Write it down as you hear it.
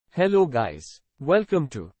Hello guys. Welcome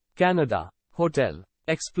to Canada Hotel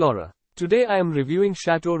Explorer. Today I am reviewing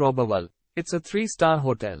Chateau Roberval. It's a 3-star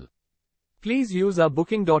hotel. Please use our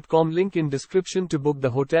booking.com link in description to book the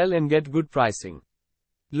hotel and get good pricing.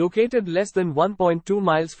 Located less than 1.2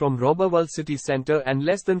 miles from Roberval city center and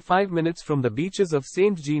less than 5 minutes from the beaches of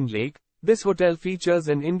St. Jean Lake, this hotel features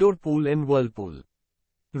an indoor pool and whirlpool.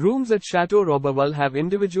 Rooms at Chateau Roberval have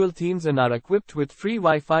individual themes and are equipped with free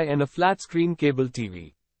Wi-Fi and a flat-screen cable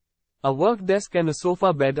TV. A work desk and a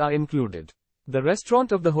sofa bed are included. The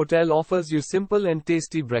restaurant of the hotel offers you simple and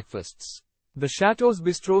tasty breakfasts. The Chateau's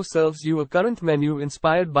bistro serves you a current menu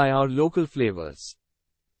inspired by our local flavors.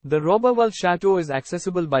 The Roberval Chateau is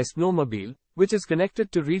accessible by snowmobile, which is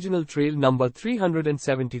connected to regional trail number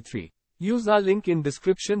 373. Use our link in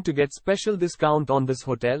description to get special discount on this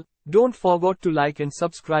hotel. Don't forget to like and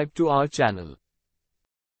subscribe to our channel.